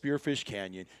 You have Spearfish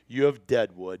Canyon. You have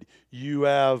Deadwood. You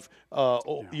have,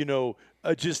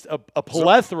 just a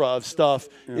plethora of stuff.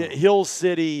 Hill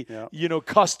City, Yeah.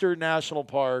 Custer National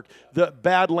Park, the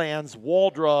Badlands, Wall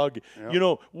Drug,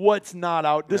 what's not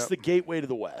out. This is the gateway to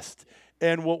the West.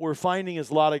 And what we're finding is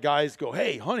a lot of guys go,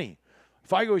 hey, honey,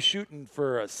 if I go shooting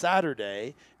for a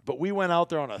Saturday, but we went out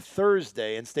there on a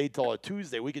Thursday and stayed till a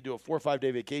Tuesday, we could do a 4 or 5 day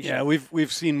vacation. Yeah,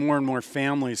 we've seen more and more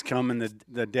families come, and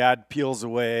the dad peels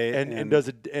away and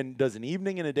does an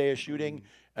evening and a day of shooting,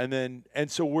 and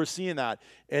so we're seeing that.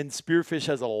 And Spearfish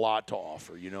has a lot to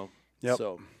offer, Yep.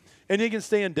 So, and you can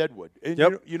stay in Deadwood. And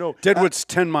Yep. Deadwood's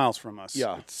 10 miles from us.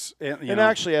 Yeah. It's,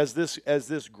 actually, as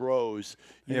this grows,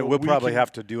 we'll probably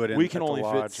have to do it. We at can the only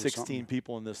lodge fit or 16 something.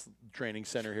 people in this training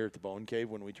center here at the Bone Cave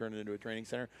when we turn it into a training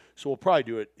center. So we'll probably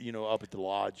do it, up at the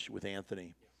lodge with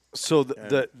Anthony. So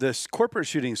this corporate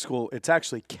shooting school, it's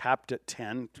actually capped at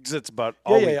 10 because it's about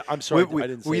I'm sorry, I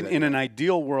didn't say that. In an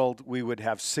ideal world, we would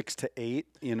have 6 to 8.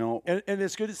 And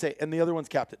it's good to say. And the other one's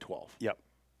capped at 12. Yep.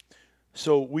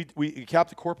 So we cap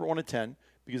the corporate one at 10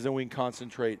 because then we can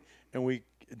concentrate, and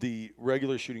the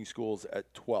regular shooting schools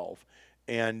at 12,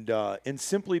 and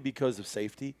simply because of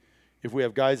safety. If we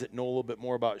have guys that know a little bit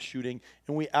more about shooting,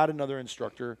 and we add another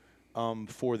instructor,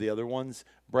 for the other ones.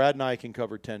 Brad and I can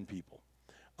cover 10 people.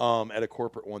 At a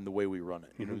corporate one, the way we run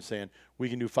it, you know what I'm saying? We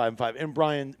can do 5 and 5, and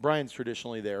Brian's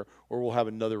traditionally there, or we'll have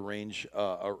another range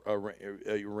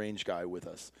range guy with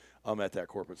us at that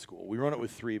corporate school. We run it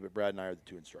with 3, but Brad and I are the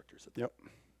 2 instructors. Yep.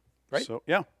 Right? So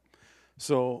yeah.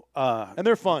 So And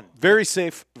they're fun. very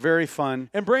safe, very fun.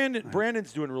 And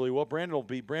Brandon's doing really well.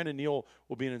 Brandon Neal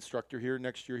will be an instructor here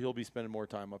next year. He'll be spending more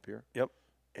time up here. Yep.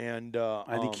 And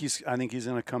I think he's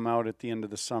going to come out at the end of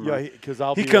the summer. yeah, because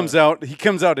He comes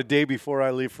out a day before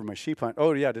I leave for my sheep hunt.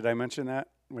 Oh yeah, did I mention that?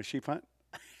 My sheep hunt?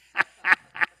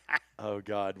 Oh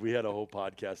God, we had a whole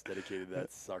podcast dedicated to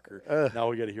that sucker. Now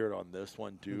we got to hear it on this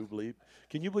one too. Bleep.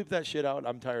 Can you bleep that shit out?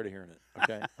 I'm tired of hearing it.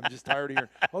 Okay, I'm just tired of hearing.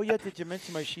 Oh yeah, did you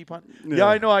mention my sheep hunt? Yeah,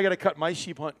 I know. I got to cut my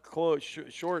sheep hunt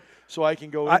short so I can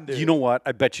go into. You know what?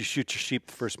 I bet you shoot your sheep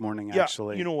the first morning. Yeah,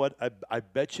 Actually, you know what? I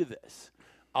bet you this.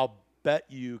 I'll bet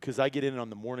you, because I get in on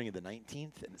the morning of the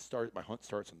 19th, and my hunt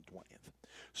starts on the 20th.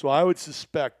 So I would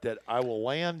suspect that I will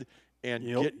land and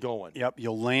get going. Yep,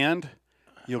 you'll land.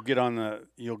 You'll get on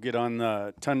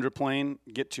the tundra plane,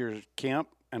 get to your camp,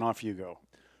 and off you go.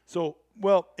 So,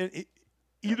 well,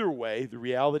 either way, the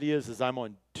reality is I'm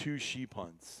on 2 sheep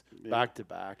hunts back to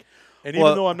back, and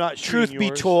even though I'm not shooting truth be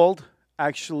yours, told,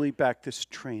 actually back this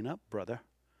train up, brother.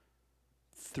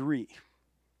 3.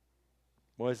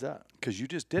 why is that? Because you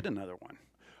just did another one.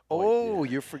 Oh,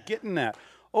 You're forgetting that.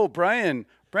 Oh, Brian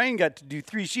got to do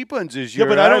 3 sheep hunts this year. Yeah,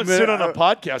 but I don't sit on a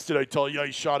podcast. Did I tell you I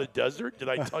shot a desert? Did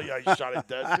I tell you I shot a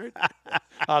desert?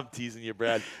 I'm teasing you,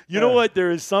 Brad. You know what? There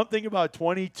is something about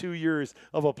 22 years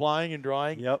of applying and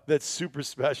drawing that's super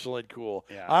special and cool.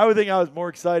 Yeah. I would think I was more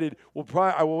excited. Well,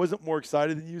 probably I wasn't more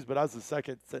excited than you, but I was the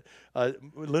second.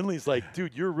 Lindley's like,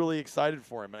 dude, you're really excited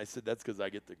for him. And I said, that's because I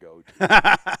get to go.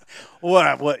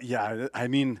 What? Yeah, I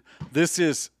mean, this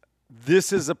is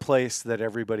a place that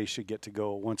everybody should get to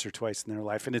go once or twice in their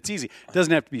life, and it's easy. It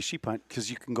doesn't have to be a sheep hunt because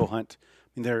you can go hunt. I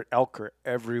mean, there are elk are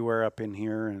everywhere up in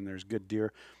here, and there's good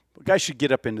deer. But guys should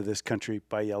get up into this country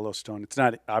by Yellowstone. It's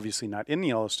obviously not in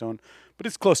Yellowstone, but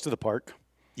it's close to the park.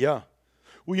 Yeah.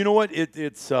 Well, you know what?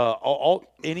 It's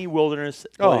any wilderness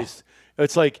place.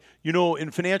 It's like,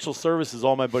 in financial services,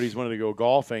 all my buddies wanted to go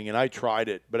golfing, and I tried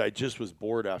it, but I just was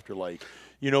bored after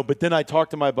but then I talked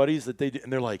to my buddies and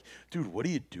they're like, dude, what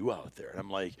do you do out there? And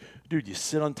I'm like, dude, you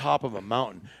sit on top of a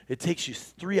mountain. It takes you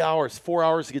 3 hours, 4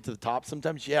 hours to get to the top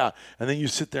sometimes. Yeah. And then you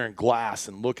sit there and glass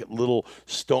and look at little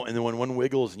stone. And then when one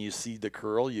wiggles and you see the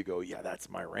curl, you go, yeah, that's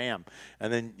my ram.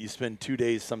 And then you spend 2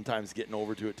 days sometimes getting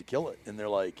over to it to kill it. And they're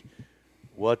like,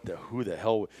 who the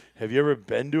hell? Have you ever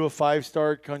been to a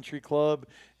 5-star country club?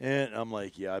 And I'm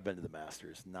like, yeah, I've been to the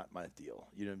Masters. Not my deal.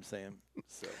 You know what I'm saying?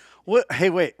 So. What? Hey,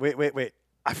 wait.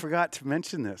 I forgot to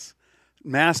mention this.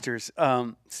 Masters.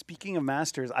 Speaking of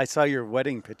Masters, I saw your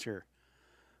wedding picture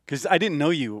because I didn't know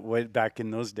you back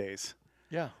in those days.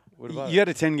 Yeah. What about you had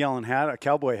a 10-gallon hat, a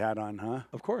cowboy hat on, huh?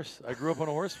 Of course. I grew up on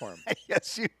a horse farm.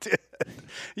 Yes, you did.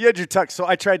 You had your tux. So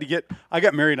I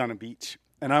got married on a beach.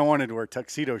 And I wanted to wear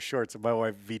tuxedo shorts, and my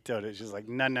wife vetoed it. She's like,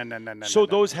 no. So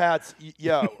those hats,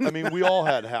 yeah. I mean, we all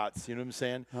had hats. You know what I'm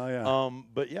saying? Oh, yeah.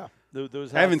 But, yeah, those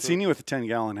hats. I haven't seen you with a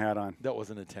 10-gallon hat on. That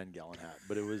wasn't a 10-gallon hat,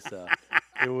 but it was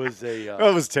it was a.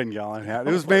 It was a 10-gallon hat.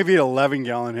 It was maybe an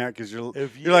 11-gallon hat because you're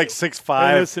like 6'5".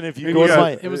 Hey, listen, if you go to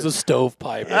my, it was a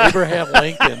stovepipe. Abraham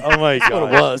Lincoln. Oh, my God. That's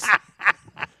what it was.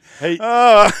 Hey,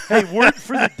 word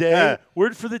for the day.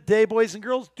 Word for the day, boys and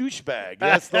girls, douchebag.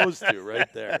 That's those 2 right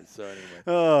there. So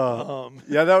anyway.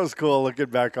 Yeah, that was cool looking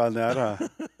back on that, huh?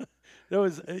 It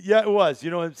was.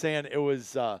 You know what I'm saying? It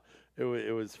was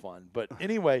fun. But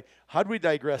anyway, how do we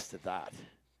digress to that?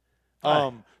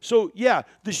 So yeah,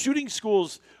 the shooting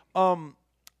schools.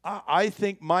 I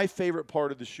think my favorite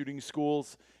part of the shooting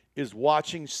schools is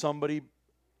watching somebody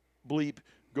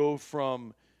go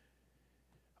from,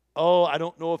 oh, I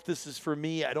don't know if this is for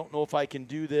me. I don't know if I can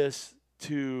do this,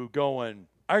 to going,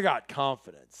 I got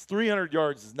confidence. 300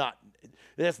 yards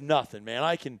that's nothing, man.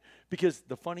 I can, because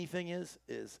the funny thing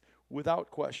is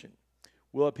without question,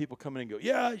 we'll have people come in and go,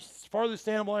 yeah, farthest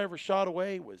animal I ever shot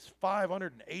away was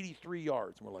 583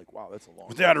 yards. And we're like, wow, that's a long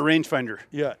Without a rangefinder.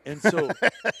 Yeah. And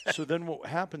so then what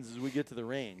happens is we get to the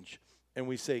range and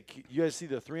we say, you guys see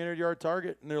the 300-yard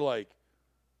target? And they're like,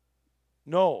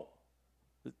 no.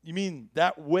 You mean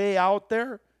that way out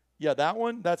there? Yeah, that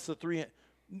one. That's the 300.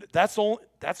 That's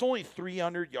only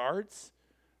 300 yards,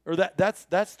 or that's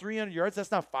 300 yards.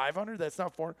 That's not 500. That's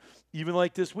not 400. Even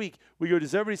like this week, we go,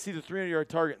 does everybody see the 300-yard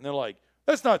target? And they're like,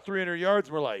 that's not 300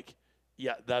 yards. We're like,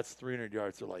 yeah, that's 300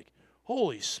 yards. They're like,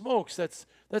 holy smokes, that's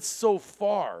so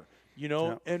far,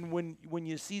 Yeah. And when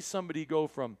you see somebody go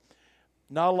from,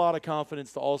 not a lot of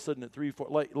confidence to all of a sudden at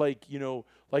 3-4,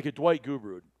 like a Dwight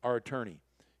Gubrud, our attorney.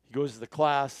 He goes to the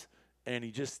class and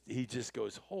he just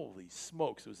goes, holy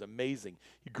smokes, it was amazing.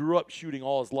 He grew up shooting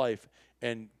all his life,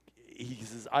 and he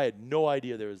says, I had no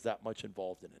idea there was that much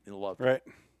involved in it, and loved it. Right.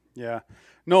 Yeah.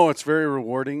 No, it's very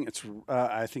rewarding.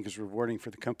 I think it's rewarding for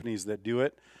the companies that do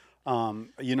it.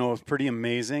 It's pretty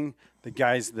amazing. The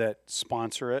guys that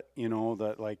sponsor it,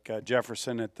 like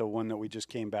Jefferson at the one that we just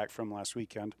came back from last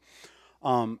weekend.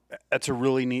 That's a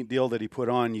really neat deal that he put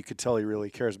on. You could tell he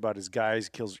really cares about his guys,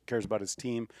 cares about his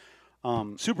team.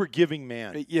 Super giving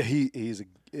man. Yeah, he's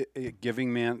a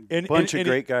giving man. Bunch of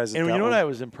great guys. And you know what I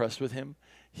was impressed with him?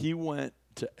 He went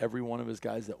to every one of his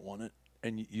guys that won it.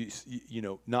 And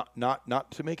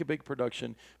not to make a big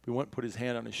production, but he went and put his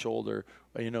hand on his shoulder,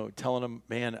 telling him,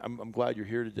 man, I'm glad you're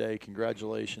here today.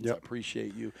 Congratulations. Yep. I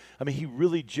appreciate you. I mean, he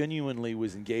really genuinely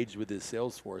was engaged with his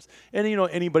sales force. And,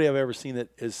 anybody I've ever seen that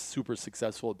is super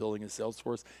successful at building a sales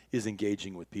force is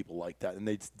engaging with people like that, and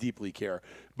they deeply care.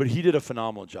 But he did a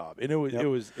phenomenal job. And it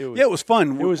was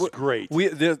fun. It was great.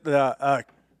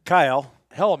 Kyle.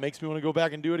 Hell, it makes me want to go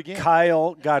back and do it again.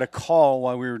 Kyle got a call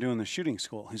while we were doing the shooting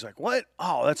school. He's like, what?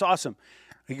 Oh, that's awesome.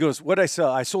 He goes, what'd I sell?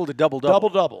 I sold a double-double.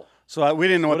 Double-double. So we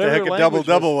didn't know what the heck a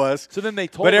double-double was. So then they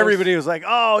told But us, everybody was like,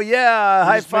 oh, yeah,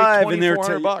 high five. And they were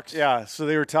 $2,400. Yeah, so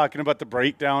they were talking about the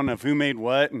breakdown of who made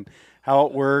what and how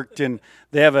it worked. And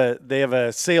they have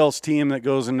a sales team that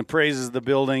goes and appraises the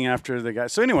building after the guy.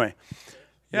 So anyway.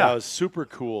 Yeah, it was super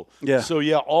cool. Yeah. So,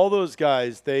 all those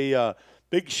guys, they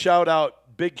big shout out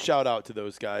to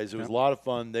those guys. It was a lot of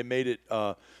fun. They made it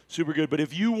super good. But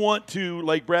if you want to,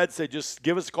 like Brad said, just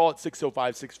give us a call at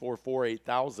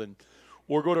 605-644-8000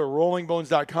 or go to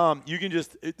rollingbones.com. You can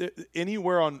just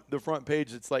anywhere on the front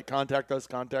page, it's like contact us.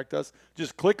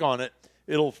 Just click on it.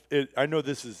 I know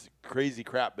this is crazy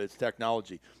crap, but it's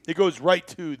technology. It goes right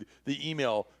to the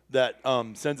email that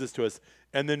sends this to us.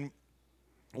 And then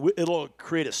it'll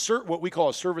create what we call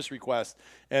a service request,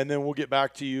 and then we'll get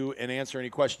back to you and answer any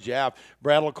questions you have.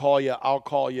 Brad will call you. I'll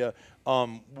call you.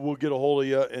 We'll get a hold of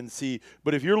you and see.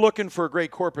 But if you're looking for a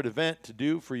great corporate event to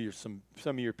do for some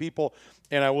of your people,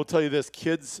 and I will tell you this,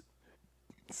 kids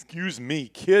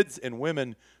and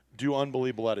women do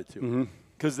unbelievable at it too.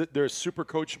 Because they're super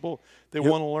coachable. They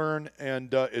want to learn,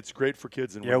 and it's great for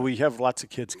kids and women. Yeah, we have lots of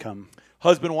kids come.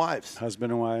 Husband and wives.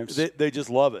 They just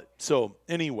love it. So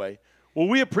anyway. Well,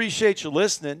 we appreciate you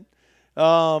listening,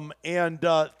 and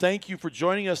thank you for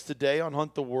joining us today on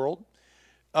Hunt the World.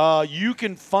 You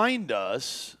can find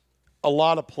us a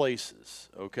lot of places,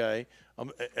 okay?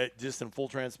 Just in full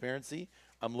transparency,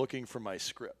 I'm looking for my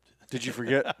script. Did you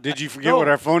forget what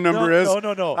our phone number is?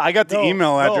 No. I got the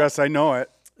email address. I know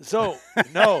it. So,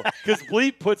 no, because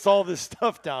Bleep puts all this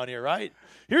stuff down here, right?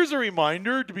 Here's a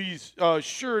reminder to be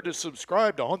sure to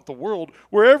subscribe to Hunt the World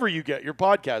wherever you get your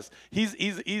podcast. He's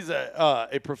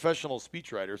a professional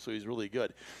speechwriter, so he's really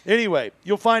good. Anyway,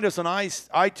 you'll find us on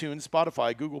iTunes,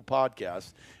 Spotify, Google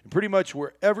Podcasts, and pretty much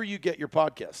wherever you get your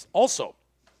podcasts. Also,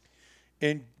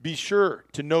 and be sure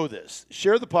to know this,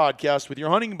 share the podcast with your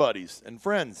hunting buddies and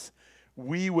friends.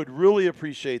 We would really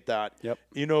appreciate that. Yep.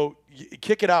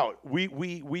 Kick it out.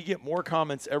 We get more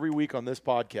comments every week on this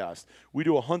podcast. We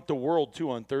do a Hunt the World too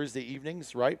on Thursday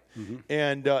evenings, right? Mm-hmm.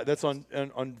 And that's on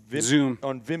Zoom.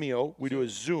 On Vimeo. We do a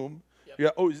Zoom.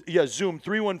 Yep. Zoom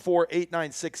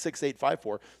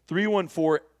 314-896-6854.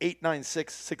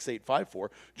 314-896-6854.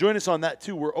 Join us on that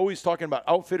too. We're always talking about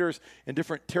outfitters in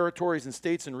different territories and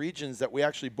states and regions that we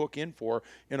actually book in for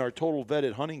in our total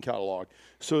vetted hunting catalog.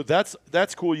 So that's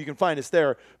cool. You can find us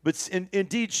there. But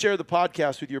indeed, share the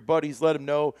podcast with your buddies. Let them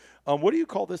know. What do you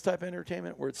call this type of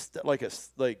entertainment? Where it's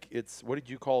what did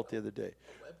you call it the other day?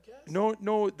 A webcast?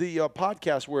 No, the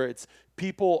podcast where it's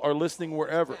people are listening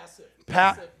wherever.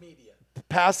 Passive media.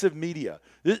 Passive media.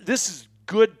 This is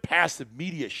good passive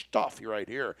media stuff right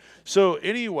here. So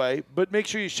anyway, but make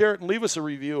sure you share it and leave us a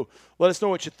review. Let us know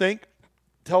what you think.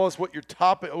 Tell us what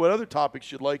other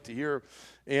topics you'd like to hear,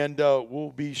 and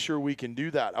we'll be sure we can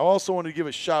do that. I also want to give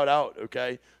a shout out,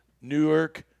 okay?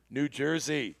 Newark, New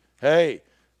Jersey. Hey,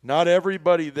 not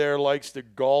everybody there likes to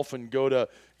golf and go to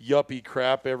yuppie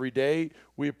crap every day.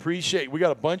 We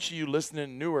got a bunch of you listening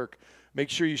in Newark. Make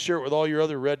sure you share it with all your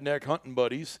other redneck hunting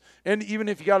buddies. And even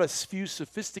if you got a few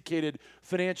sophisticated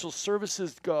financial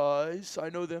services guys, I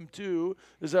know them too,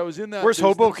 as I was in that Where's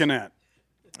business. Hoboken at?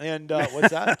 And what's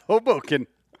that? Hoboken.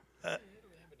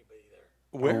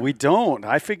 Where? We don't.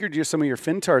 I figured some of your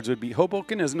fintards would be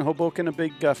Hoboken. Isn't Hoboken a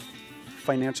big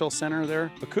financial center there?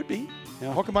 It could be.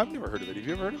 Yeah. How come I've never heard of it? Have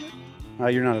you ever heard of it?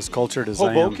 You're not as cultured as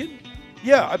I am. Hoboken?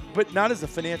 Yeah, but not as a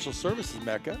financial services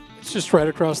mecca. It's just right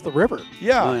across the river.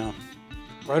 Yeah. Oh, yeah.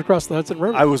 right across the Hudson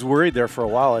River. I was worried there for a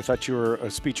while. I thought you were a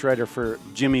speechwriter for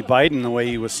Jimmy Biden, the way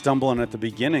he was stumbling at the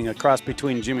beginning, a cross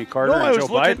between Jimmy Carter No, and Joe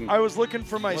Biden. I was looking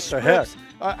for my What the heck? scripts.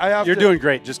 I have You're to, doing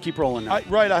great. Just keep rolling now.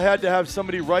 I had to have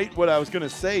somebody write what I was going to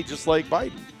say, just like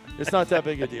Biden. It's not that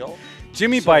big a deal.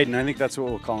 Jimmy Biden, I think that's what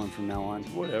we'll call him from now on.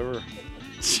 Whatever.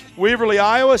 Waverly,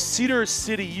 Iowa, Cedar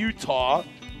City, Utah,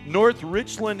 North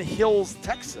Richland Hills,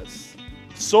 Texas,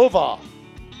 Sova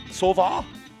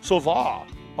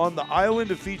on the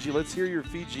island of Fiji. Let's hear your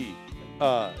Fiji.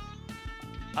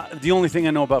 The only thing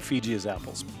I know about Fiji is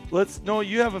apples. No,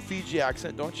 you have a Fiji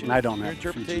accent, don't you? I don't Your have a Fiji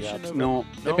interpretation accent. of it? No.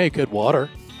 They make good water.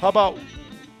 How about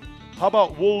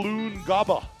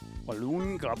Wollongabba?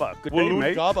 Good day,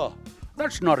 mate. Wollongabba.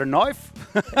 That's not a knife.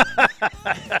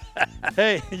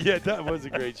 Hey, yeah, that was a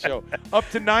great show. Up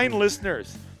to 9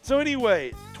 listeners. So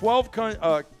anyway, 12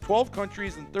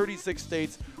 countries and 36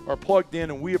 states are plugged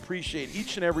in, and we appreciate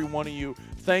each and every one of you.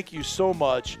 Thank you so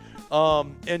much.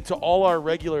 And to all our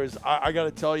regulars, I got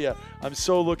to tell you, I'm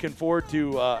so looking forward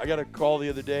to. I got a call the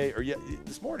other day,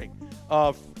 this morning,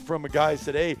 from a guy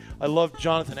said, "Hey, I love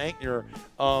Jonathan Ankner."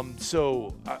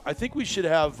 So I think we should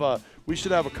have a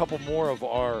couple more of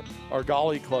our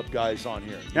Golly Club guys on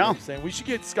here. You know what I'm saying? We should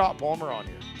get Scott Palmer on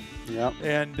here. Yeah.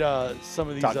 And some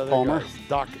of these Doc other Palmer.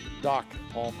 guys, Doc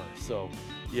Palmer. So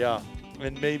yeah,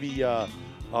 and maybe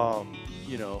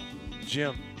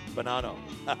Jim Bonanno.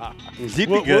 He'd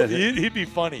be good. He'd be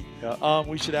funny. Yeah.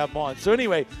 We should have him on. So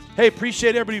anyway, hey,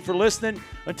 appreciate everybody for listening.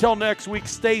 Until next week,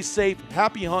 stay safe,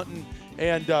 happy hunting,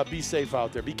 and be safe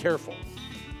out there. Be careful.